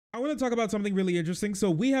I want to talk about something really interesting.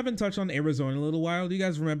 So we haven't touched on Arizona in a little while. Do you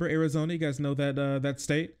guys remember Arizona? You guys know that that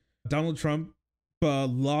state? Donald Trump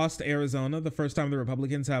lost Arizona. The first time the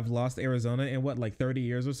Republicans have lost Arizona in what, like 30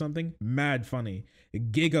 years or something? Mad funny.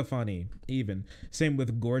 Giga funny, even. Same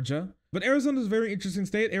with Georgia. But Arizona is a very interesting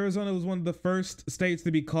state. Arizona was one of the first states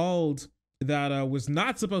to be called that was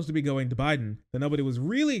not supposed to be going to Biden, that nobody was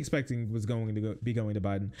really expecting was going to be going to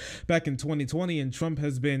Biden back in 2020. And Trump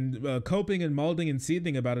has been coping and molding and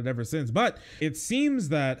seething about it ever since. But it seems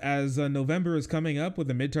that as November is coming up with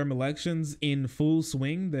the midterm elections in full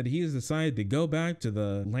swing, that he has decided to go back to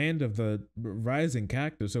the land of the rising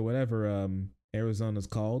cactus, or whatever Arizona's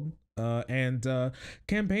called, and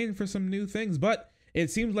campaign for some new things. But it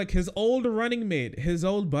seems like his old running mate, his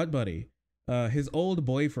old butt buddy, his old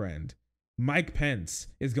boyfriend, Mike Pence,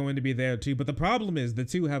 is going to be there too. But the problem is the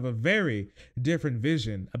two have a very different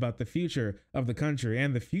vision about the future of the country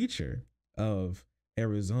and the future of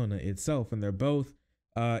Arizona itself. And they're both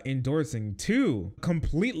endorsing two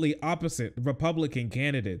completely opposite Republican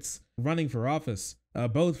candidates running for office,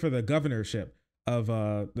 both for the governorship of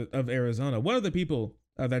Arizona. One of the people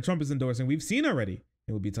that Trump is endorsing, we've seen already,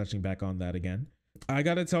 and we'll be touching back on that again. I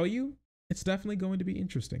gotta tell you, it's definitely going to be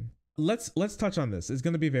interesting. Let's touch on this. It's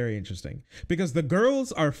going to be very interesting because the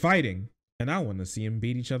girls are fighting and I want to see them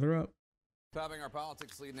beat each other up. Topping our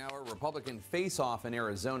politics lead now, a Republican face-off in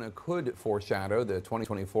Arizona could foreshadow the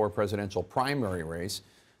 2024 presidential primary race.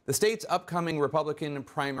 The state's upcoming Republican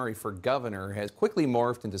primary for governor has quickly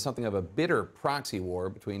morphed into something of a bitter proxy war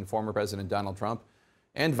between former President Donald Trump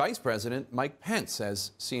and Vice President Mike Pence,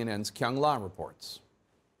 as CNN's Kyung La reports.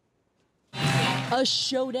 A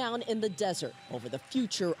showdown in the desert over the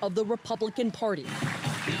future of the Republican Party.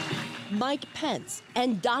 Mike Pence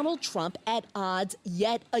and Donald Trump at odds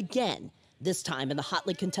yet again, this time in the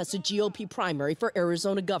hotly contested GOP primary for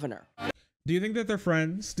Arizona governor. Do you think that they're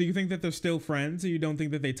friends? Do you think that they're still friends, or you don't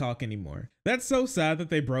think that they talk anymore? That's so sad that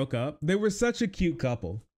they broke up. They were such a cute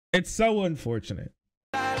couple. It's so unfortunate.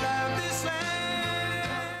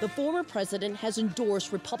 The former president has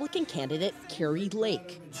endorsed Republican candidate Kari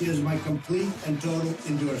Lake. She is my complete and total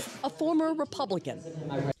endorsement. A former Republican.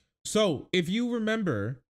 So, if you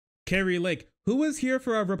remember Kari Lake, who was here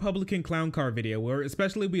for a Republican clown car video, where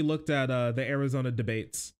especially we looked at the Arizona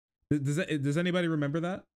debates. Does anybody remember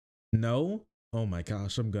that? No? Oh my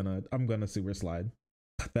gosh, I'm gonna super slide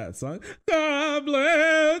that song. God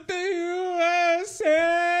bless the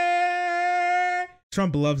USA.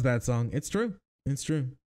 Trump loves that song. It's true. It's true.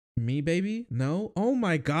 Me, baby? No? Oh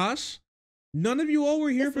my gosh. None of you all were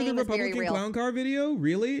here for the Republican clown car video?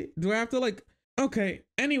 Really? Do I have to like... Okay,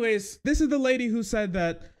 anyways, this is the lady who said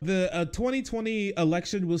that the 2020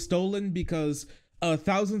 election was stolen because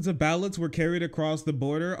thousands of ballots were carried across the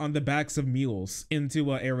border on the backs of mules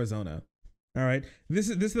into Arizona. All right, this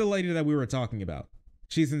is the lady that we were talking about.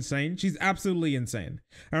 She's insane. She's absolutely insane.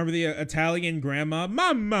 I remember the Italian grandma,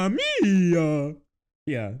 Mamma Mia.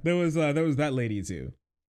 Yeah, there was that lady too.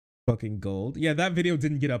 Fucking gold. Yeah, that video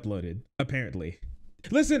didn't get uploaded, apparently.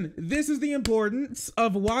 Listen, this is the importance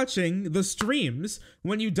of watching the streams.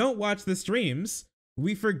 When you don't watch the streams,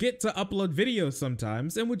 we forget to upload videos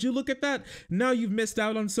sometimes. And would you look at that? Now you've missed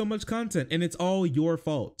out on so much content, and it's all your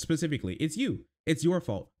fault. Specifically, it's you. It's your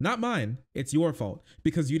fault. Not mine. It's your fault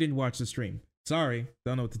because you didn't watch the stream. Sorry,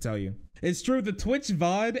 don't know what to tell you. It's true, the Twitch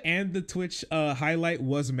VOD and the Twitch highlight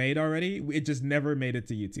was made already. It just never made it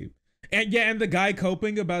to YouTube. And yeah, and the guy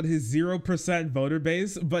coping about his 0% voter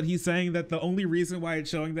base, but he's saying that the only reason why it's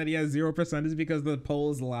showing that he has 0% is because the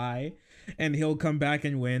polls lie and he'll come back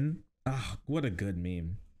and win. Ah, what a good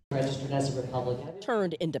meme. Registered as a Republican.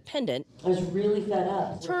 Turned independent. I was really fed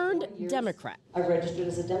up. Turned Democrat. I registered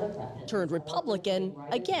as a Democrat. Turned Republican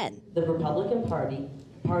again. The Republican Party,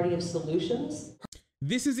 party of solutions.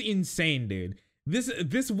 This is insane, dude.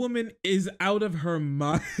 This woman is out of her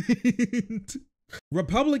mind.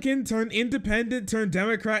 Republican turned independent, turned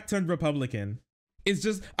Democrat, turned Republican. It's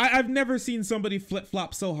just, I've never seen somebody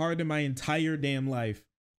flip-flop so hard in my entire damn life.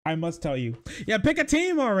 I must tell you. Yeah, pick a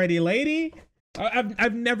team already, lady.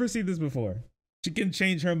 I've never seen this before. She can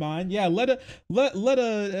change her mind. Yeah, let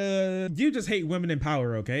a you just hate women in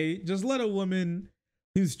power, okay? Just let a woman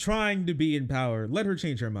who's trying to be in power, let her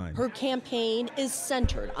change her mind. Her campaign is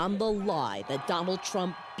centered on the lie that Donald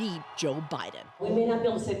Trump beat Joe Biden. We may not be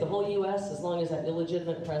able to save the whole U.S. as long as that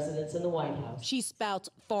illegitimate president's in the White House. She spouts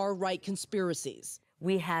far-right conspiracies.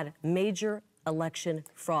 We had major election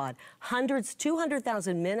fraud.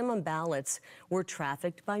 200,000 minimum ballots were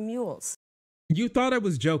trafficked by mules. You thought I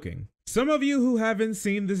was joking. Some of you who haven't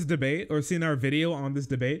seen this debate or seen our video on this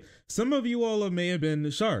debate, some of you all may have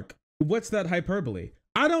been shark. What's that hyperbole?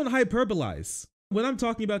 I don't hyperbolize. When I'm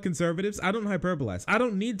talking about conservatives, I don't hyperbolize. I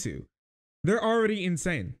don't need to. They're already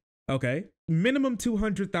insane. Okay, minimum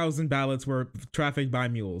 200,000 ballots were trafficked by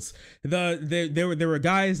mules. There were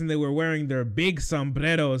guys and they were wearing their big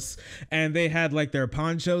sombreros and they had like their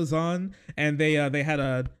ponchos on and they had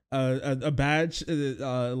a badge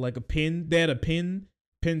like a pin. They had a pin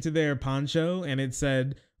to their poncho and it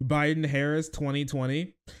said Biden Harris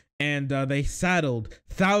 2020 and they saddled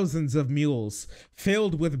thousands of mules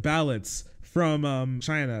filled with ballots from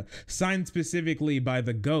China, signed specifically by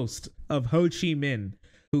the ghost of Ho Chi Minh,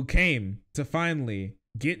 who came to finally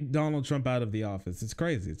get Donald Trump out of the office. It's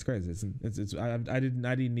crazy. It's crazy. I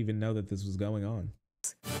didn't even know that this was going on.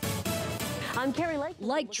 I'm Carrie Lake.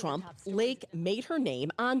 Like Trump, Lake made her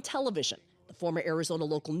name on television. The former Arizona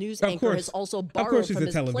local news anchor has also borrowed from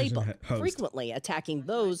his playbook, frequently attacking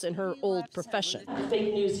those in her old profession.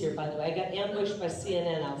 Fake news here, by the way. I got ambushed by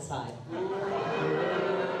CNN outside.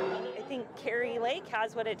 I think Carrie Lake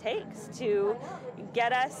has what it takes to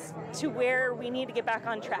get us to where we need to get back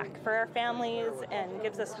on track for our families and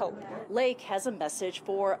gives us hope. Lake has a message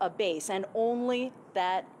for a base and only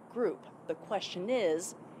that group. The question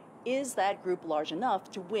is that group large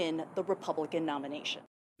enough to win the Republican nomination?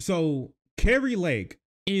 So Carrie Lake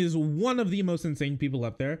is one of the most insane people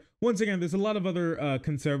up there. Once again, there's a lot of other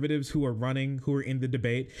conservatives who are running, who are in the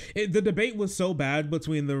debate. The debate was so bad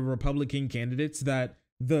between the Republican candidates that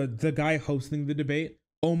the guy hosting the debate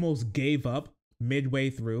almost gave up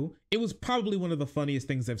midway through. It was probably one of the funniest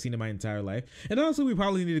things I've seen in my entire life. And also, we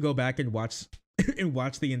probably need to go back and watch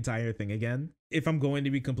the entire thing again. If I'm going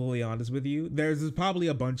to be completely honest with you, there's probably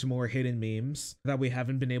a bunch more hidden memes that we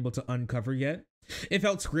haven't been able to uncover yet. It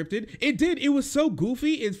felt scripted. It did. It was so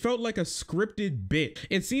goofy. It felt like a scripted bit.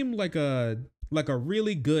 It seemed like a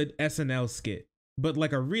really good SNL skit, but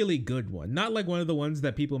like a really good one. Not like one of the ones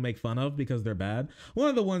that people make fun of because they're bad. One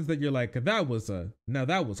of the ones that you're like, that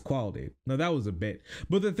was quality. No, that was a bit.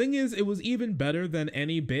 But the thing is, it was even better than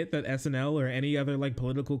any bit that SNL or any other like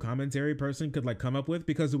political commentary person could like come up with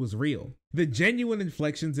because it was real. The genuine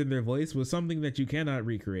inflections in their voice was something that you cannot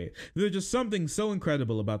recreate. There's just something so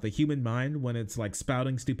incredible about the human mind when it's like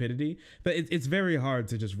spouting stupidity that it's very hard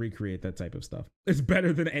to just recreate that type of stuff. It's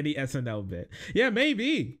better than any SNL bit. Yeah,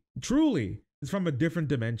 maybe. Truly. It's from a different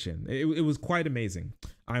dimension. It was quite amazing,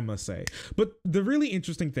 I must say. But the really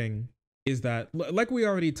interesting thing is that, like we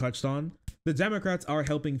already touched on, the Democrats are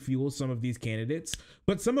helping fuel some of these candidates,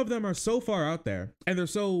 but some of them are so far out there and they're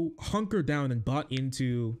so hunkered down and bought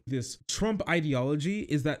into this Trump ideology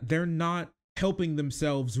is that they're not helping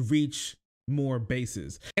themselves reach more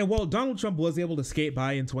bases. And while Donald Trump was able to skate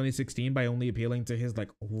by in 2016 by only appealing to his like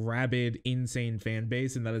rabid, insane fan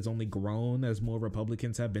base, and that has only grown as more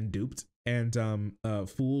Republicans have been duped and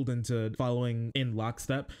fooled into following in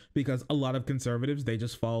lockstep, because a lot of conservatives, they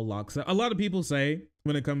just follow lockstep. A lot of people say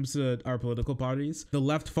when it comes to our political parties, the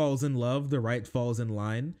left falls in love, the right falls in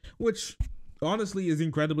line, which honestly is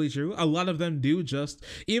incredibly true. A lot of them do just,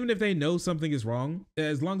 even if they know something is wrong,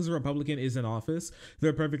 as long as a Republican is in office,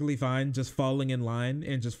 they're perfectly fine just falling in line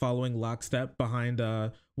and just following lockstep behind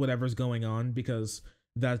whatever's going on, because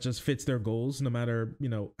that just fits their goals, no matter, you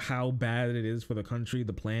know, how bad it is for the country,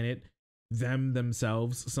 the planet,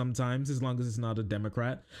 themselves sometimes, as long as it's not a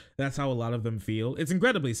Democrat. That's how a lot of them feel. It's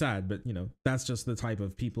incredibly sad, but you know, that's just the type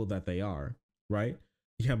of people that they are, right?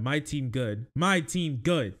 Yeah, my team good. My team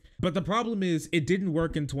good. But the problem is it didn't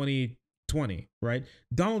work in 2020, right?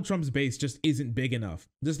 Donald Trump's base just isn't big enough.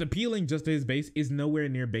 Just appealing just to his base is nowhere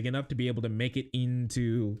near big enough to be able to make it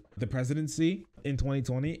into the presidency in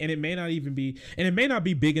 2020. And it may not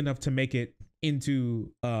be big enough to make it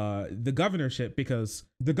into the governorship, because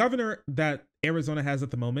the governor that Arizona has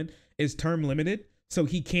at the moment is term limited. So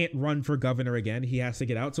he can't run for governor again. He has to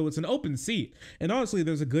get out. So it's an open seat. And honestly,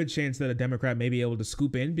 there's a good chance that a Democrat may be able to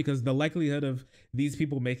scoop in, because the likelihood of these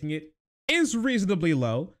people making it is reasonably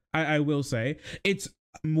low. I will say it's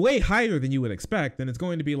way higher than you would expect. And it's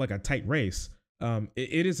going to be like a tight race.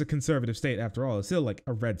 It is a conservative state after all. It's still like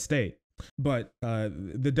a red state. But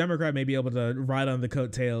the Democrat may be able to ride on the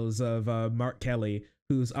coattails of Mark Kelly,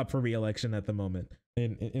 who's up for re-election at the moment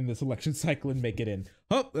in this election cycle, and make it in.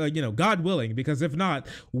 Hope, you know, God willing, because if not,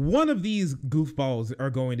 one of these goofballs are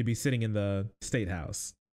going to be sitting in the state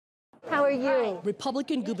house. How are you?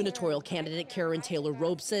 Republican gubernatorial candidate Karen Taylor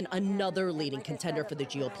Robeson, another leading contender for the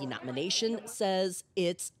GOP nomination, says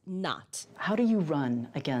it's not. How do you run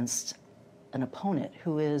against an opponent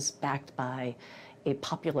who is backed by a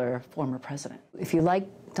popular former president. If you like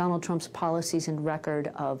Donald Trump's policies and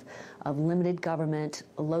record of limited government,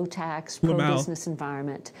 low tax, pro-business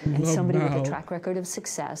environment, and somebody with a track record of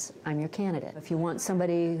success, I'm your candidate. If you want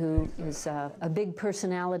somebody who is a big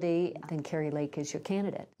personality, then Carrie Lake is your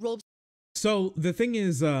candidate. So the thing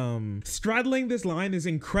is, straddling this line is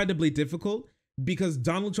incredibly difficult because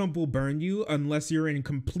Donald Trump will burn you unless you're in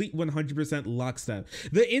complete 100% lockstep.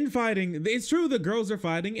 The infighting, it's true the girls are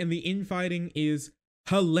fighting and the infighting is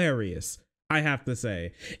hilarious. I have to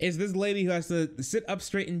say, is this lady who has to sit up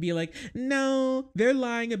straight and be like, no, they're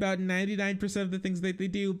lying about 99% of the things that they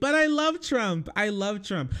do, but I love Trump. I love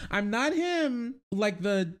Trump. I'm not him. Like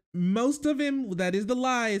the most of him, that is the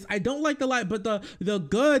lies. I don't like the lie, but the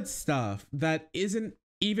good stuff that isn't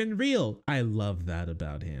even real. I love that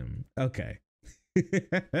about him. Okay.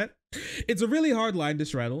 It's a really hard line to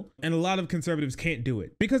straddle, and a lot of conservatives can't do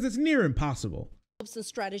it because it's near impossible. Robson's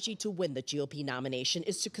strategy to win the GOP nomination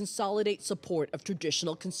is to consolidate support of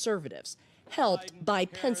traditional conservatives, helped by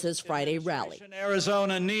Pence's Friday rally.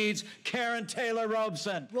 Arizona needs Karen Taylor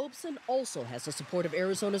Robson. Robson also has the support of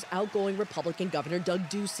Arizona's outgoing Republican Governor Doug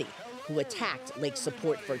Ducey, who attacked Lake's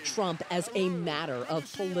support for Trump as a matter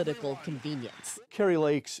of political convenience. Carrie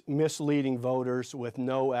Lake's misleading voters with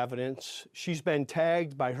no evidence. She's been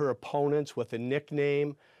tagged by her opponents with a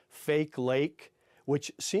nickname, Fake Lake,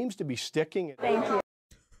 which seems to be sticking. Thank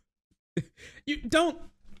you. You don't,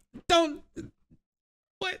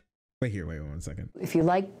 what? Wait 1 second. If you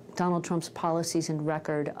like Donald Trump's policies and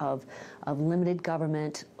record of limited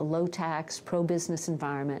government, low tax, pro-business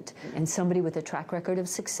environment, and somebody with a track record of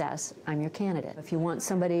success, I'm your candidate. If you want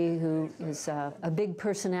somebody who is a big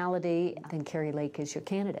personality, then Carrie Lake is your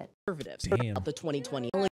candidate. Conservatives of the 2020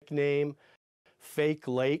 name, Fake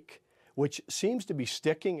Lake, which seems to be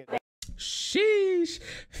sticking. Sheesh.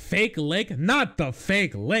 Fake Lake, not the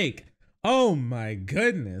fake lake. Oh my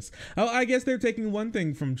goodness. Oh, I guess they're taking one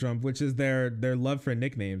thing from Trump, which is their love for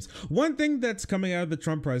nicknames. One thing that's coming out of the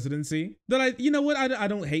Trump presidency that you know what, I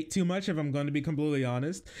don't hate too much, if I'm going to be completely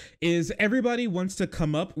honest, is everybody wants to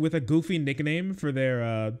come up with a goofy nickname for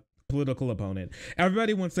their political opponent.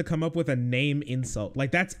 Everybody wants to come up with a name insult.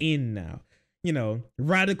 Like, that's in now. You know,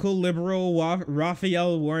 radical liberal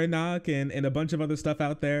Raphael Warnock and a bunch of other stuff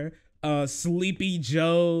out there. Sleepy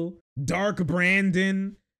Joe, Dark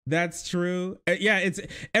Brandon. That's true. Yeah, it's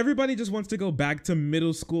everybody just wants to go back to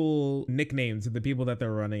middle school nicknames of the people that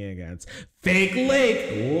they're running against. Fake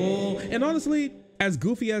Lake. Whoa. And honestly, as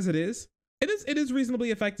goofy as it is reasonably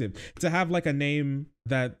effective to have like a name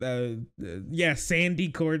that yeah, Sandy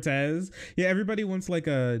Cortez. Yeah, everybody wants like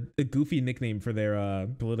a goofy nickname for their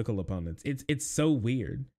political opponents. It's so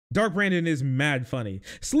weird. Dark Brandon is mad funny.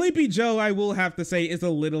 Sleepy Joe, I will have to say, is a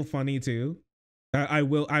little funny too. I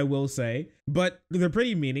will say, but they're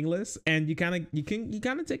pretty meaningless, and you kind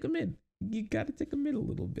of take them in. You gotta take them in a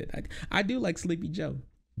little bit. I do like Sleepy Joe.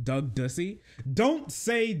 Doug Ducey. Don't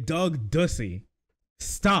say Doug Ducey.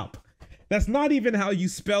 Stop. That's not even how you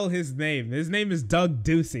spell his name. His name is Doug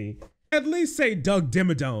Ducey. At least say Doug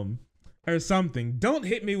Dimmadome or something. Don't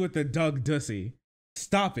hit me with the Doug Ducey.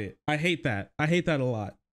 Stop it. I hate that. I hate that a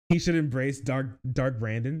lot. He should embrace Dark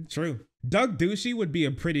Brandon. True. Doug Ducey would be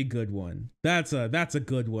a pretty good one. That's a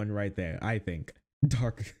good one right there, I think.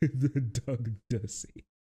 Doug Ducey.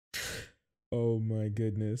 Oh my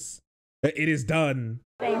goodness. It is done.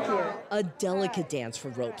 Thank you. A delicate dance for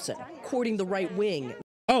Robson, courting the right wing.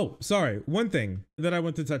 Oh, sorry. One thing that I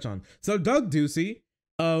want to touch on. So Doug Ducey,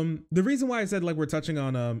 the reason why I said like we're touching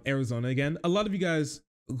on Arizona again, a lot of you guys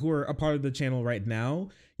who are a part of the channel right now,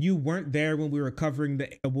 you weren't there when we were covering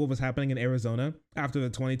what was happening in Arizona after the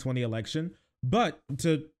 2020 election. But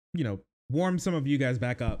to, you know, warm some of you guys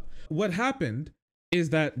back up, what happened is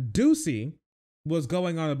that Ducey was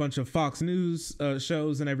going on a bunch of Fox News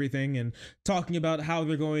shows and everything and talking about how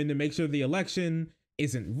they're going to make sure the election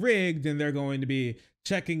isn't rigged, and they're going to be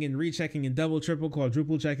checking and rechecking and double, triple,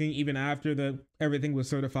 quadruple checking even after everything was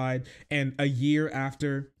certified, and a year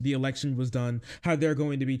after the election was done, how they're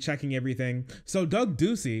going to be checking everything. So Doug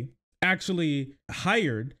Ducey actually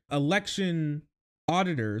hired election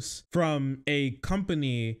auditors from a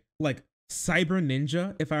company like Cyber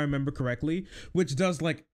Ninja, if I remember correctly, which does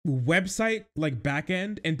like website like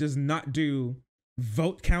backend and does not do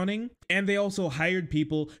vote counting. And they also hired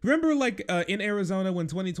people. Remember like in Arizona when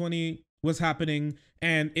 2020 was happening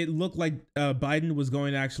and it looked like Biden was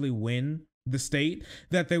going to actually win the state,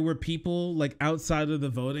 that there were people like outside of the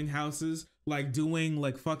voting houses like doing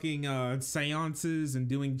like fucking seances and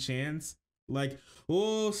doing chants Like,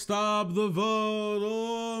 oh, stop the vote,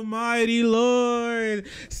 almighty Lord.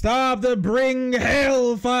 Stop the bring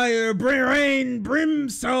hellfire, bring rain,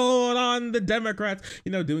 brimstone on the Democrats.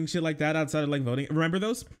 You know, doing shit like that outside of like voting. Remember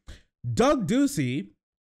those? Doug Ducey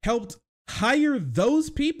helped hire those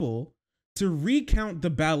people to recount the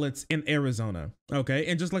ballots in Arizona. Okay,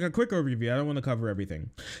 and just like a quick overview, I don't want to cover everything.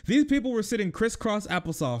 These people were sitting crisscross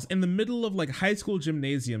applesauce in the middle of like high school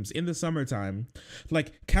gymnasiums in the summertime,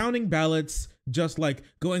 like counting ballots, just like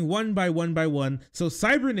going one by one by one. So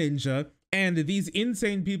Cyber Ninja and these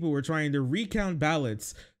insane people were trying to recount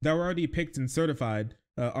ballots that were already picked and certified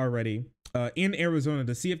in Arizona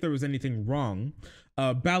to see if there was anything wrong.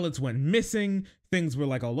 Ballots went missing. Things were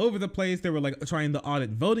like all over the place. They were like trying to audit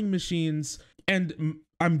voting machines. And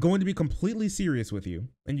I'm going to be completely serious with you.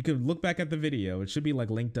 And you can look back at the video. It should be like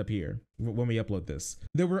linked up here when we upload this.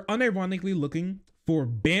 They were unironically looking for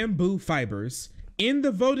bamboo fibers in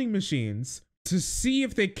the voting machines to see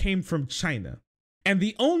if they came from China. And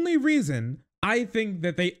the only reason I think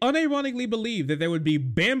that they unironically believe that there would be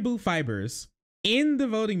bamboo fibers in the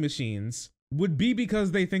voting machines would be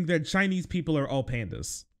because they think that Chinese people are all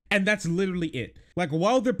pandas. And that's literally it. Like,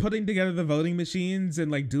 while they're putting together the voting machines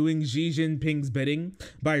and like doing Xi Jinping's bidding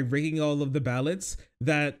by rigging all of the ballots,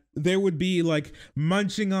 that there would be like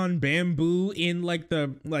munching on bamboo in like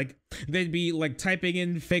they'd be like typing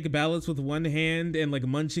in fake ballots with one hand and like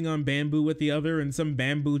munching on bamboo with the other, and some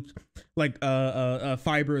bamboo like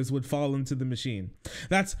fibers would fall into the machine.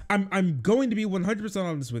 I'm going to be 100%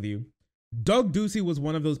 honest with you. Doug Ducey was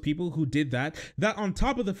one of those people who did that on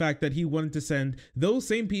top of the fact that he wanted to send those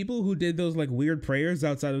same people who did those like weird prayers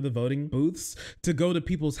outside of the voting booths to go to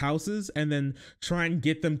people's houses and then try and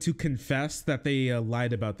get them to confess that they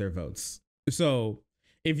lied about their votes. So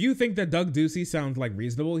if you think that Doug Ducey sounds like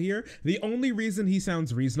reasonable here, the only reason he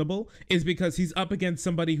sounds reasonable is because he's up against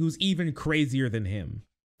somebody who's even crazier than him.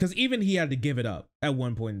 Because even he had to give it up at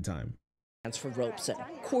one point in time. For Robeson,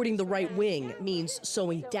 courting the right wing means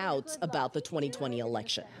sowing doubts about the 2020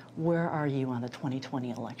 election. Where are you on the 2020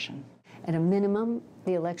 election? At a minimum,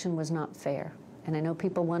 the election was not fair. And I know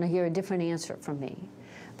people want to hear a different answer from me.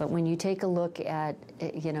 But when you take a look at,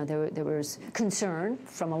 you know, there was concern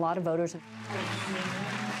from a lot of voters.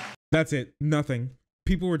 That's it. Nothing.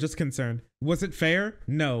 People were just concerned. Was it fair?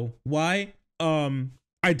 No. Why?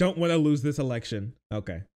 I don't want to lose this election.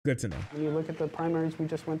 Okay. Good to know. When you look at the primaries we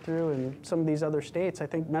just went through and some of these other states, I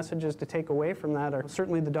think messages to take away from that are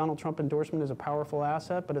certainly the Donald Trump endorsement is a powerful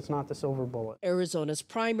asset, but it's not the silver bullet. Arizona's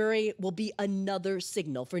primary will be another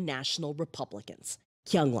signal for national Republicans.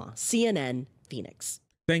 Kyung-La, CNN, Phoenix.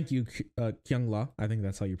 Thank you, Kyung-La. I think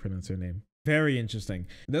that's how you pronounce her name. Very interesting.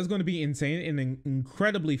 That's going to be insane and an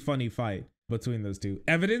incredibly funny fight between those two.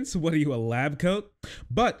 Evidence? What are you, a lab coat?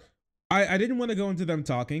 But I didn't want to go into them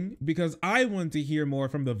talking because I want to hear more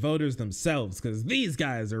from the voters themselves, because these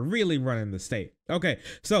guys are really running the state. Okay,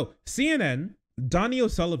 so CNN, Donnie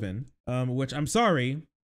O'Sullivan, which I'm sorry,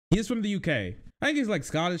 he's from the UK. I think he's like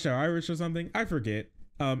Scottish or Irish or something. I forget.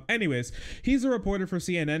 Anyways, he's a reporter for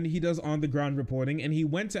CNN. He does on the ground reporting, and he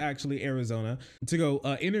went to actually Arizona to go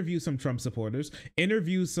interview some Trump supporters,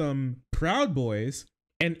 interview some Proud Boys,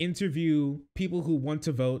 and interview people who want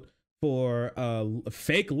to vote for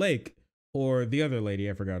Fake Lake, or the other lady,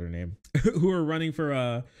 I forgot her name, who are running for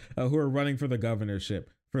the governorship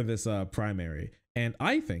for this primary. And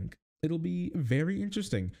I think it'll be very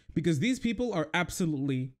interesting because these people are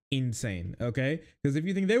absolutely insane. Okay, because if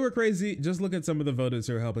you think they were crazy, just look at some of the voters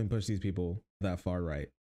who are helping push these people that far right.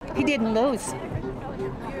 He didn't lose.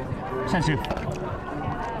 Sensitive.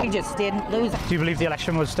 He just didn't lose. Do you believe the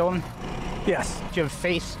election was stolen? Yes. Do you have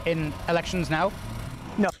faith in elections now?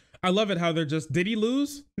 No. I love it how they're just, did he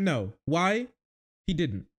lose? No. Why? He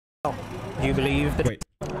didn't. No. Do you believe that? Wait.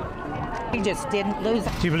 He just didn't lose.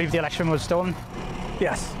 Do you believe the election was stolen?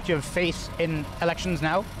 Yes. Do you have faith in elections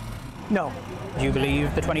now? No. Do you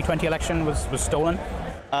believe the 2020 election was stolen?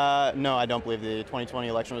 No, I don't believe the 2020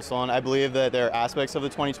 election was stolen. I believe that there are aspects of the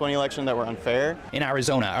 2020 election that were unfair. In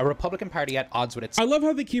Arizona, a Republican Party at odds with its... I love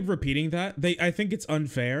how they keep repeating that. I think it's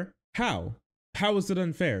unfair. How? How is it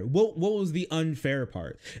unfair? What was the unfair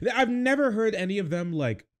part? I've never heard any of them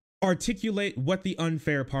like articulate what the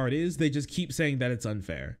unfair part is. They just keep saying that it's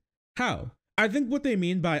unfair. How? I think what they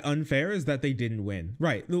mean by unfair is that they didn't win.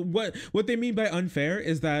 Right. What they mean by unfair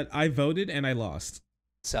is that I voted and I lost.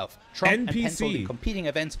 Trump and NPC. penciled in competing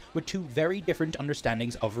events with two very different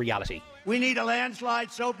understandings of reality. We need a landslide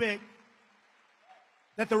so big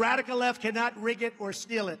that the radical left cannot rig it or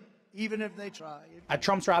steal it. Even if they try. At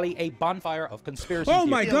Trump's rally, a bonfire of conspiracy. Oh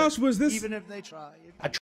my gosh, was this? Even if they try.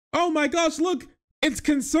 Oh my gosh, look, it's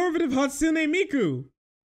conservative Hatsune Miku.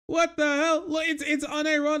 What the hell? Look, it's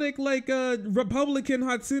unironic, like Republican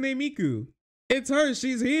Hatsune Miku. It's her.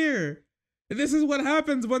 She's here. This is what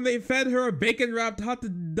happens when they fed her a bacon wrapped hot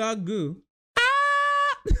dog goo.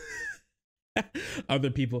 Ah! Other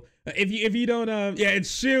people. If you don't yeah,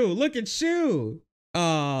 it's Shu. Look at Shu.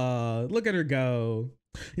 Look at her go.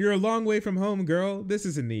 You're a long way from home, girl. This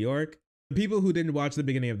isn't New York. People who didn't watch the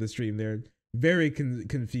beginning of the stream, they're very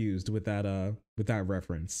confused with that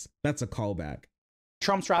reference. That's a callback.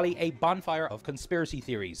 Trump's rally, a bonfire of conspiracy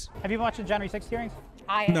theories. Have you watched the January 6th hearings?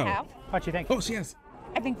 I No. have. What do you think? Oh, she has.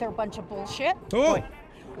 I think they're a bunch of bullshit. Oh.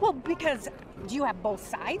 Well, because do you have both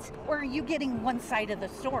sides, or are you getting one side of the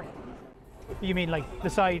story? You mean like the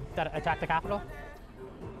side that attacked the Capitol?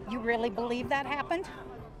 You really believe that happened?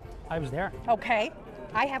 I was there. Okay.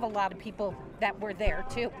 I have a lot of people that were there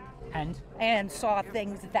too. And saw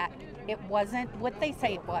things that it wasn't what they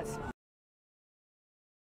say it was.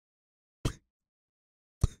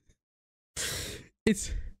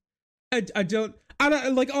 I don't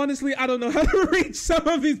like, honestly, I don't know how to reach some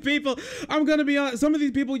of these people. I'm gonna be honest, some of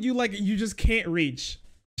these people you just can't reach.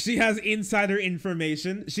 She has insider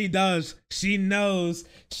information. She does. She knows.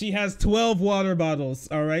 She has 12 water bottles,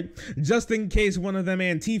 all right? Just in case one of them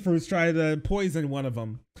Antifers try to poison one of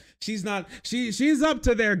them. She's up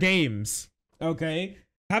to their games, okay?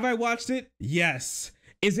 Have I watched it? Yes.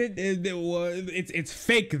 It's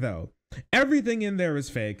fake though. Everything in there is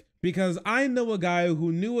fake. Because I know a guy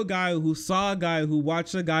who knew a guy who saw a guy who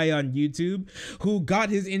watched a guy on YouTube who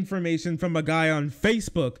got his information from a guy on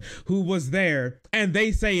Facebook who was there, and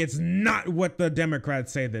they say it's not what the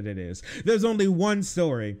Democrats say that it is. There's only one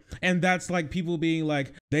story, and that's like people being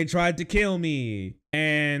like, they tried to kill me,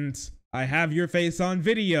 and I have your face on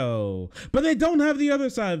video. But they don't have the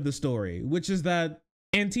other side of the story, which is that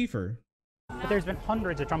Antifa. But there's been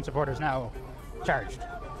hundreds of Trump supporters now charged.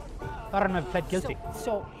 A lot of them have pled guilty.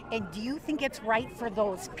 And do you think it's right for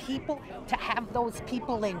those people to have those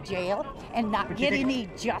people in jail and not get any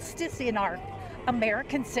justice in our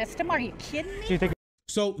American system? Are you kidding me?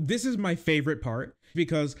 So this is my favorite part,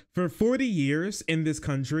 because for 40 years in this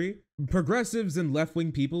country, progressives and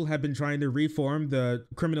left-wing people have been trying to reform the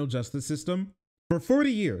criminal justice system for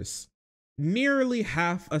 40 years, nearly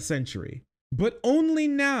half a century. But only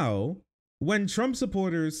now, when Trump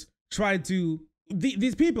supporters tried to,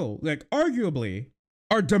 these people, like, arguably,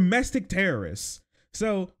 are domestic terrorists.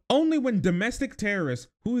 So only when domestic terrorists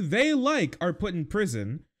who they like are put in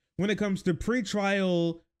prison, when it comes to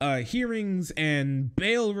pretrial hearings and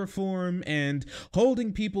bail reform and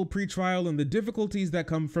holding people pretrial and the difficulties that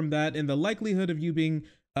come from that and the likelihood of you being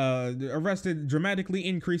arrested dramatically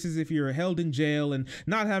increases if you're held in jail and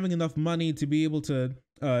not having enough money to be able to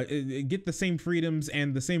get the same freedoms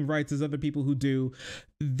and the same rights as other people who do.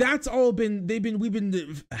 That's all we've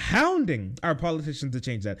been hounding our politicians to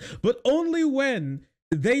change that, but only when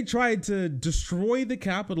they tried to destroy the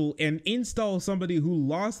Capitol and install somebody who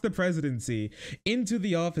lost the presidency into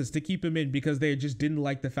the office to keep him in because they just didn't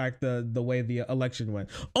like the fact the way the election went.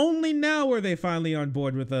 Only now are they finally on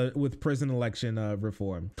board with prison election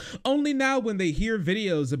reform. Only now, when they hear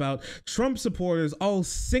videos about Trump supporters all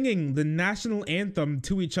singing the national anthem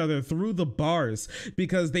to each other through the bars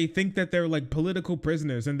because they think that they're like political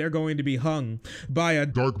prisoners and they're going to be hung by a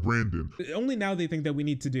Dark Brandon. Only now they think that we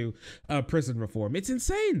need to do prison reform. It's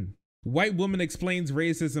insane. White woman explains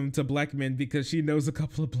racism to black men because she knows a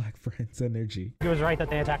couple of black friends. Energy. It was right that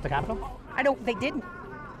they attacked the Capitol? They didn't.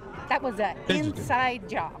 That was an inside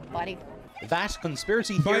job, buddy. That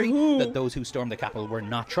conspiracy theory that those who stormed the Capitol were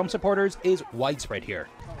not Trump supporters is widespread here.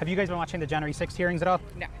 Have you guys been watching the January 6th hearings at all?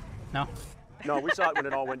 No. No? No, we saw it when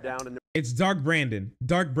it all went down. It's Dark Brandon.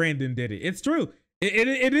 Dark Brandon did it. It's true.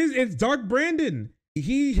 It's Dark Brandon.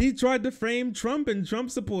 He tried to frame Trump and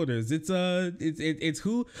Trump supporters. It's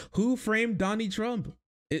who framed Donnie Trump.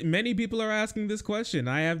 Many people are asking this question.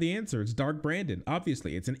 I have the answer. It's Dark Brandon.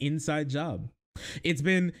 Obviously, it's an inside job.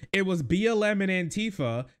 It was BLM and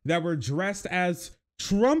Antifa that were dressed as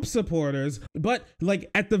Trump supporters, but like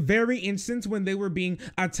at the very instance when they were being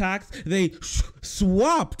attacked, they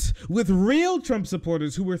swapped with real Trump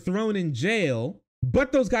supporters who were thrown in jail.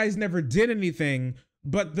 But those guys never did anything.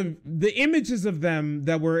 But the images of them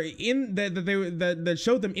that were in that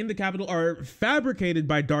showed them in the Capitol are fabricated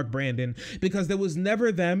by Dark Brandon, because there was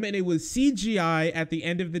never them, and it was CGI at the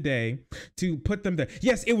end of the day to put them there.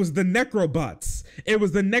 Yes, it was the Necrobots. It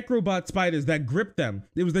was the Necrobot spiders that gripped them.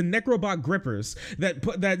 It was the Necrobot grippers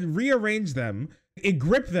that rearranged them. It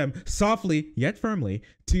gripped them softly yet firmly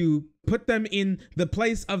to put them in the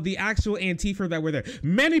place of the actual Antifa that were there.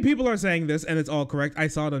 Many people are saying this, and it's all correct. I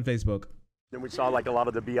saw it on Facebook. And we saw like a lot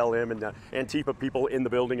of the BLM and the Antifa people in the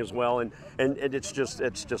building as well, and it's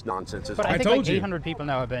just nonsense. But I think like 800 people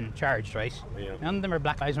now have been charged, right? Yeah. None of them are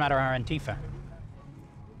Black Lives Matter or Antifa.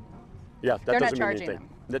 Yeah, that doesn't mean anything.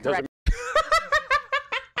 That doesn't.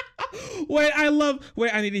 Wait,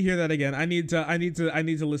 I need to hear that again. I need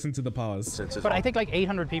to listen to the pause. But I think like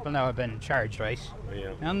 800 people now have been charged, right?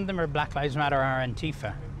 Yeah. None of them are Black Lives Matter or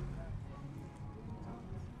Antifa.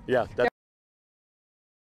 Yeah.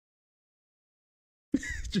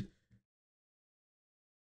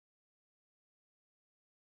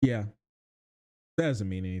 Yeah, that doesn't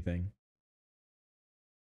mean anything.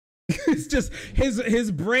 It's just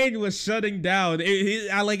his brain was shutting down.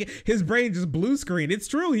 I like his brain just blue screen. It's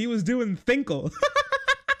true. He was doing Thinkle.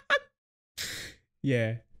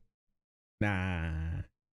 Yeah. Nah.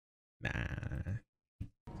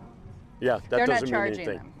 Yeah, that doesn't mean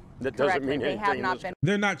anything. That doesn't mean anything. They have not been.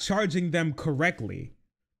 They're not charging them correctly.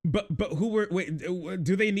 But who were? Wait,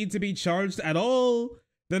 do they need to be charged at all?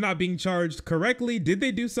 They're not being charged correctly. Did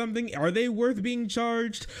they do something? Are they worth being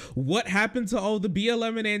charged? What happened to all the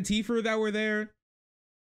BLM and Antifa that were there?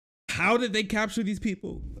 How did they capture these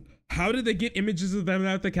people? How did they get images of them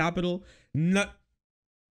at the Capitol? Not.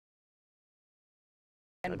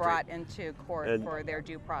 And brought into court for their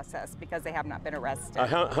due process because they have not been arrested.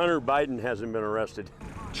 Hunter Biden hasn't been arrested.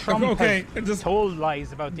 Trump has just told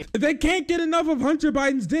lies about the. They can't get enough of Hunter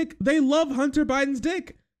Biden's dick. They love Hunter Biden's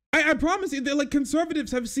dick. I promise you, they're like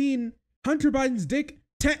conservatives have seen Hunter Biden's dick.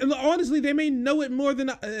 Honestly, they may know it more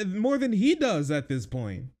than he does at this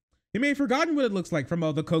point. He may have forgotten what it looks like from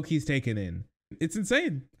all the coke he's taken in. It's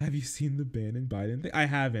insane. Have you seen the Bannon Biden thing? I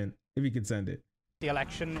haven't. If you could send it. The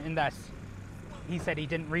election in that he said he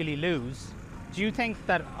didn't really lose. Do you think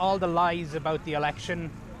that all the lies about the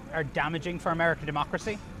election are damaging for American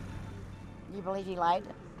democracy? You believe he lied?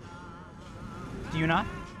 Do you not?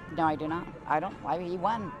 No, I do not. I don't. I mean, he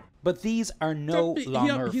won. But these are no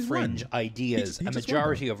longer he's fringe won. ideas. He A just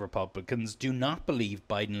majority of Republicans do not believe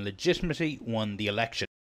Biden legitimately won the election.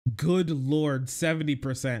 Good Lord,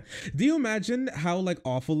 70%. Do you imagine how like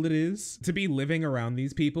awful it is to be living around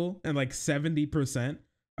these people and like 70%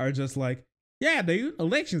 are just like, yeah, dude,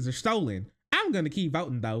 elections are stolen. I'm going to keep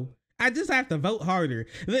voting though. I just have to vote harder.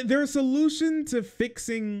 Their solution to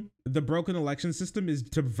fixing the broken election system is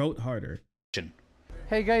to vote harder.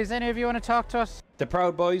 Hey guys, any of you want to talk to us? The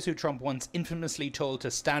Proud Boys, who Trump once infamously told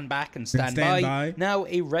to stand back and stand by, now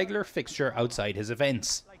a regular fixture outside his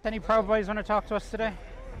events. Any Proud Boys want to talk to us today?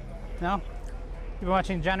 No? You been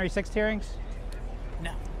watching January 6th hearings?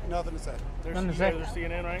 No. Nothing to say. Nothing to say?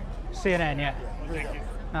 CNN, right? CNN, yeah. Thank you.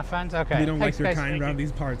 Not fans? Okay. We don't Thanks, like your guys. kind around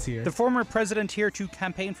these parts here. The former president here to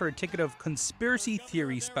campaign for a ticket of conspiracy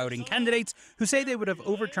theory spouting candidates who say they would have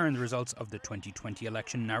overturned the results of the 2020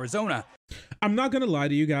 election in Arizona. I'm not gonna lie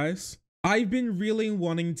to you guys. I've been really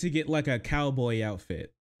wanting to get like a cowboy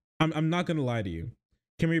outfit. I'm not gonna lie to you.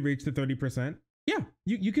 Can we reach the 30%? Yeah,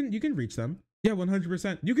 you can reach them. Yeah,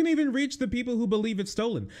 100%. You can even reach the people who believe it's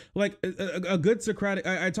stolen. Like a good Socratic,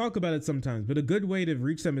 I talk about it sometimes, but a good way to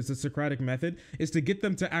reach them is the Socratic method, is to get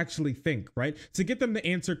them to actually think, right? To get them to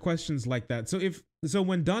answer questions like that. So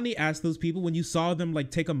when Donnie asked those people, when you saw them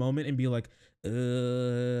like take a moment and be like,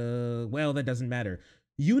 well, that doesn't matter.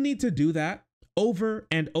 You need to do that over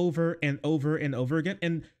and over and over and over again,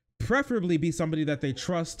 and preferably be somebody that they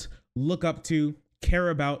trust, look up to,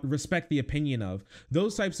 care about, respect the opinion of.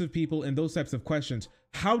 Those types of people and those types of questions.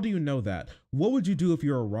 How do you know that? What would you do if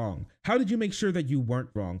you were wrong? How did you make sure that you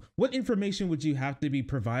weren't wrong? What information would you have to be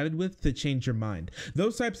provided with to change your mind?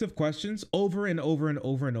 Those types of questions over and over and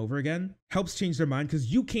over and over again helps change their mind,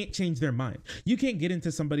 because you can't change their mind. You can't get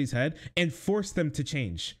into somebody's head and force them to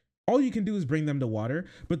change. All you can do is bring them to water,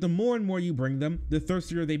 but the more and more you bring them, the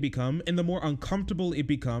thirstier they become, and the more uncomfortable it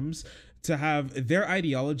becomes to have their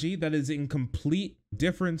ideology that is in complete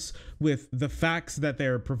difference with the facts that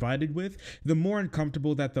they're provided with. The more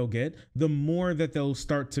uncomfortable that they'll get, the more that they'll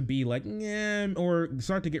start to be like, yeah, or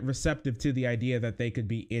start to get receptive to the idea that they could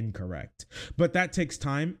be incorrect. But that takes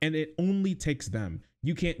time, and it only takes them.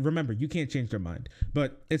 You can't change their mind,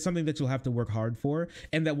 but it's something that you'll have to work hard for,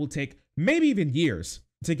 and that will take maybe even years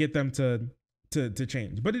to get them to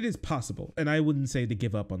change. But it is possible, and I wouldn't say to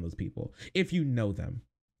give up on those people if you know them.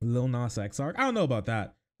 Lil Nas X arc, I don't know about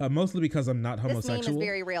that, mostly because I'm not homosexual. This meme is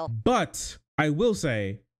very real. But I will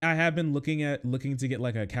say I have been looking to get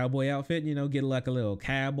like a cowboy outfit, you know, get like a little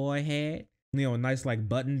cowboy hat, you know, a nice like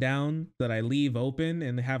button down that I leave open,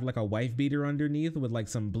 and have like a wife beater underneath with like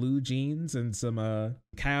some blue jeans and some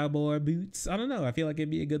cowboy boots. I don't know. I feel like it'd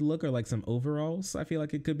be a good look, or like some overalls. I feel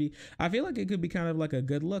like it could be kind of like a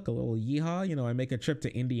good look, a little yeehaw. You know, I make a trip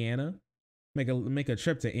to Indiana make a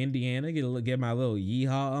trip to Indiana, get my little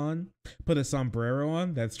yeehaw on, put a sombrero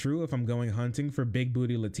on. That's true. If I'm going hunting for big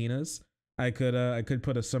booty Latinas, I could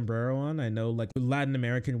put a sombrero on. I know like Latin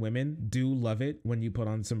American women do love it when you put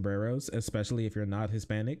on sombreros, especially if you're not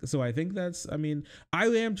Hispanic. So I think that's, I mean, I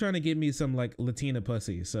am trying to get me some like Latina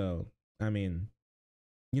pussy. So, I mean,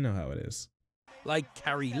 you know how it is. Like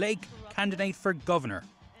Carrie Lake, candidate for governor.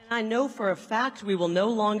 I know for a fact we will no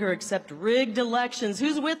longer accept rigged elections.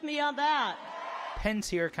 Who's with me on that? Pence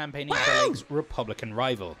here campaigning for Lake's Republican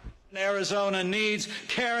rival. Arizona needs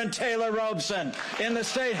Karen Taylor Robeson in the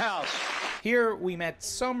State House. Here we met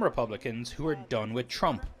some Republicans who are done with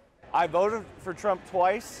Trump. I voted for Trump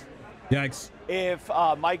twice. Yikes. If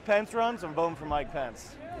Mike Pence runs, I'm voting for Mike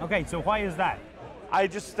Pence. Okay, so why is that? I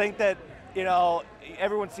just think that, you know,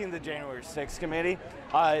 everyone's seen the January 6th committee.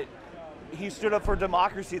 He stood up for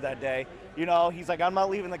democracy that day. You know, he's like, I'm not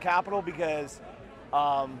leaving the Capitol because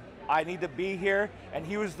I need to be here. And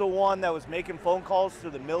he was the one that was making phone calls to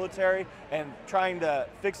the military and trying to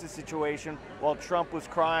fix the situation while Trump was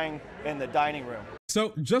crying in the dining room.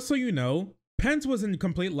 So just so you know, Pence was in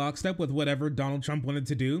complete lockstep with whatever Donald Trump wanted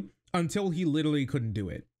to do until he literally couldn't do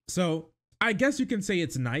it. So I guess you can say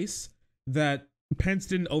it's nice that Pence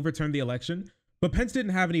didn't overturn the election, but Pence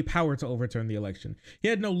didn't have any power to overturn the election. He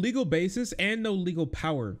had no legal basis and no legal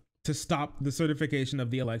power to stop the certification of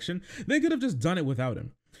the election. They could have just done it without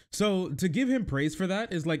him. So to give him praise for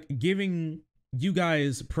that is like giving you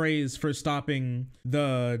guys praise for stopping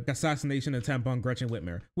the assassination attempt on Gretchen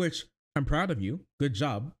Whitmer, which I'm proud of you. Good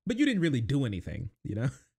job. But you didn't really do anything, you know?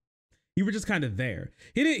 You were just kind of there.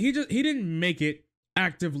 He didn't make it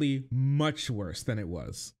actively much worse than it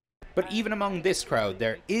was. But even among this crowd,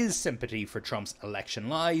 there is sympathy for Trump's election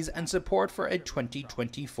lies and support for a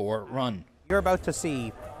 2024 run. You're about to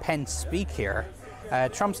see Pence speak here.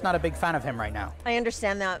 Trump's not a big fan of him right now. I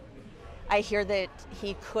understand that. I hear that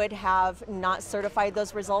he could have not certified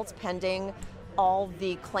those results pending all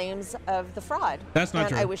the claims of the fraud. That's not and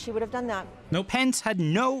true. I wish he would have done that. Nope. Pence had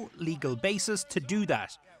no legal basis to do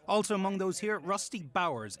that. Also among those here, Rusty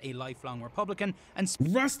Bowers, a lifelong Republican and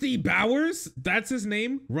Rusty Bowers? That's his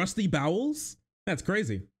name? Rusty Bowles? That's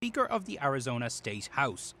crazy. Speaker of the Arizona State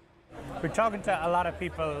House. We're talking to a lot of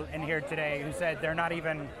people in here today who said they're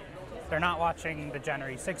not watching the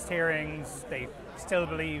January 6th hearings. They still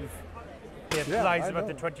believe the lies about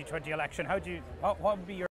the 2020 election. What would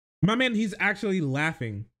be your... My man, he's actually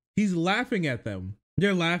laughing. He's laughing at them.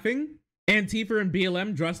 They're laughing? Antifa and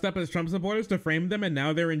BLM dressed up as Trump supporters to frame them, and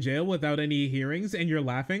now they're in jail without any hearings, and you're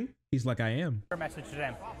laughing? He's like, I am. Your message to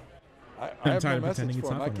them? I have no message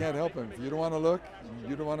for him. I can't help him. If you don't want to look,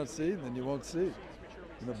 you don't want to see, then you won't see.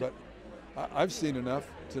 You know, but I've seen enough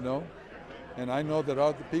to know, and I know that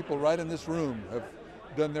all the people right in this room have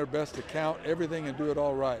done their best to count everything and do it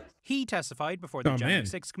all right. He testified before the January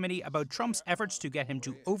 6th committee about Trump's efforts to get him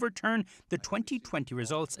to overturn the 2020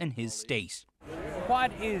 results in his state.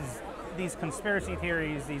 What is these conspiracy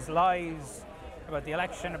theories, these lies about the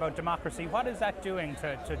election, about democracy, what is that doing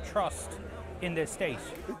to trust in this state?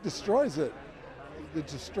 It destroys it. It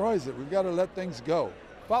destroys it. We've got to let things go.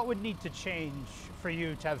 What would need to change for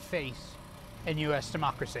you to have faith in U.S.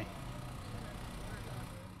 democracy?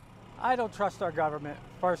 I don't trust our government,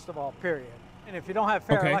 first of all, period. And if you don't have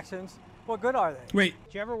fair elections, what good are they? Wait.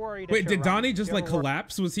 Do you ever worry that Wait, did Donnie just like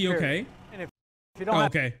collapse? Was he okay? And if you don't have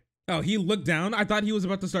okay. Oh, he looked down. I thought he was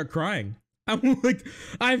about to start crying. I'm like,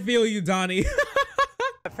 I feel you, Donnie.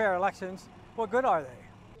 fair elections, what good are they?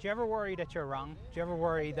 Do you ever worry that you're wrong? Do you ever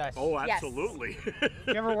worry that... Oh, absolutely. Do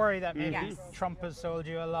you ever worry that maybe Trump has sold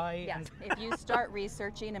you a lie? Yes. If you start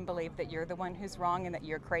researching and believe that you're the one who's wrong and that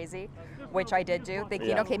you're crazy, which I did do,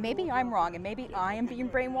 thinking, okay, maybe I'm wrong and maybe I am being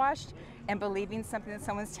brainwashed and believing something that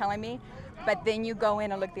someone's telling me, but then you go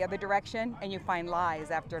in and look the other direction and you find lies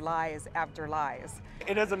after lies after lies.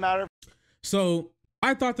 It doesn't matter. So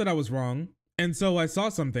I thought that I was wrong. And so I saw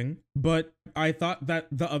something, but I thought that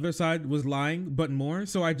the other side was lying, but more.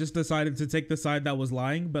 So I just decided to take the side that was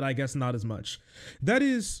lying, but I guess not as much. That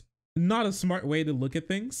is not a smart way to look at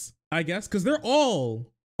things, I guess, because they're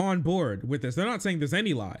all on board with this. They're not saying there's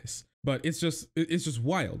any lies, but it's just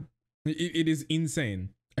wild. It is insane.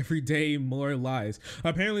 Every day, more lies.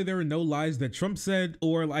 Apparently, there were no lies that Trump said,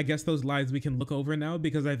 or I guess those lies we can look over now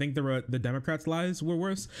because I think the Democrats' lies were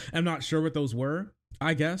worse. I'm not sure what those were,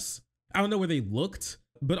 I guess. I don't know where they looked,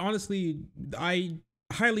 but honestly, I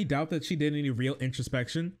highly doubt that she did any real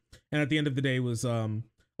introspection. And at the end of the day, it was a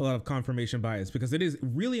lot of confirmation bias because it is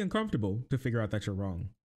really uncomfortable to figure out that you're wrong.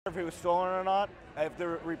 If it was stolen or not, if the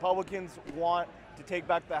Republicans want to take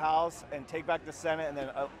back the House and take back the Senate and then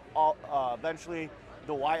eventually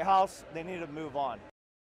the White House, they need to move on.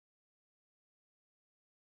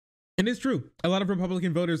 And it's true. A lot of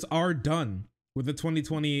Republican voters are done with the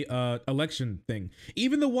 2020 election thing.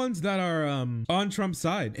 Even the ones that are on Trump's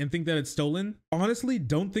side and think that it's stolen, honestly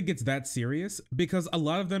don't think it's that serious, because a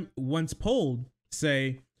lot of them, once polled,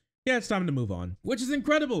 say, yeah, it's time to move on. Which is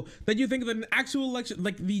incredible that you think that an actual election,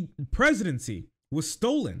 like the presidency, was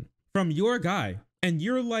stolen from your guy, and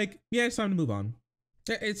you're like, yeah, it's time to move on.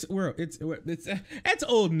 It's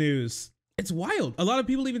old news. It's wild. A lot of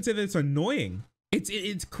people even say that it's annoying.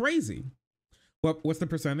 It's crazy. What's the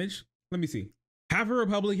percentage? Let me see. Half of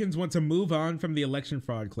Republicans want to move on from the election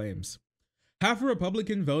fraud claims. Half of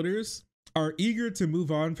Republican voters are eager to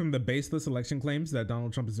move on from the baseless election claims that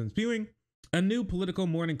Donald Trump has been spewing. A new Political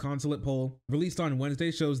Morning Consulate poll released on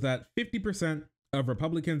Wednesday shows that 50% of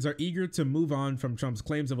Republicans are eager to move on from Trump's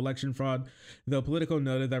claims of election fraud, though Politico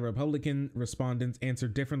noted that Republican respondents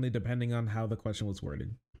answered differently depending on how the question was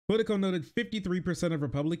worded. Politico noted 53% of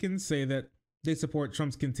Republicans say that they support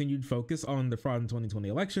Trump's continued focus on the fraud in 2020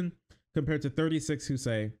 election, compared to 36 who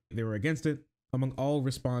say they were against it. Among all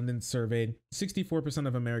respondents surveyed, 64%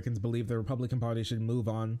 of Americans believe the Republican Party should move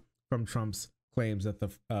on from Trump's claims that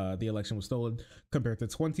the election was stolen, compared to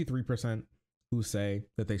 23% who say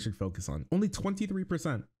that they should focus on. Only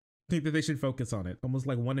 23% think that they should focus on it. Almost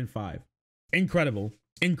like 1 in 5. Incredible,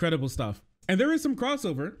 incredible stuff. And there is some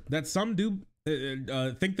crossover that some do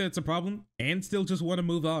think that it's a problem and still just want to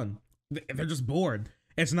move on. They're just bored.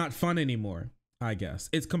 It's not fun anymore, I guess.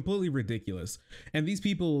 It's completely ridiculous. And these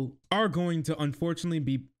people are going to unfortunately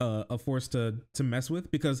be a force to mess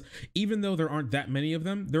with, because even though there aren't that many of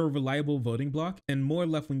them, they're a reliable voting bloc, and more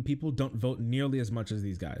left-wing people don't vote nearly as much as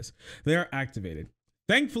these guys. They are activated.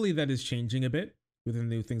 Thankfully, that is changing a bit with the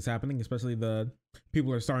new things happening, especially the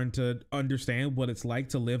people are starting to understand what it's like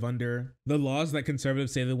to live under the laws that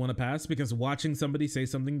conservatives say they want to pass, because watching somebody say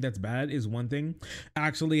something that's bad is one thing.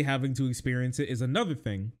 Actually having to experience it is another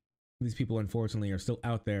thing. These people, unfortunately, are still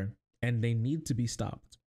out there and they need to be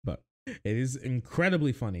stopped. But it is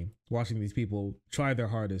incredibly funny watching these people try their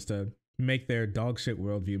hardest to make their dog shit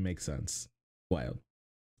worldview make sense. Wild.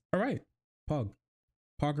 All right. Pog.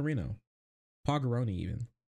 Pogarino. Pogaroni even.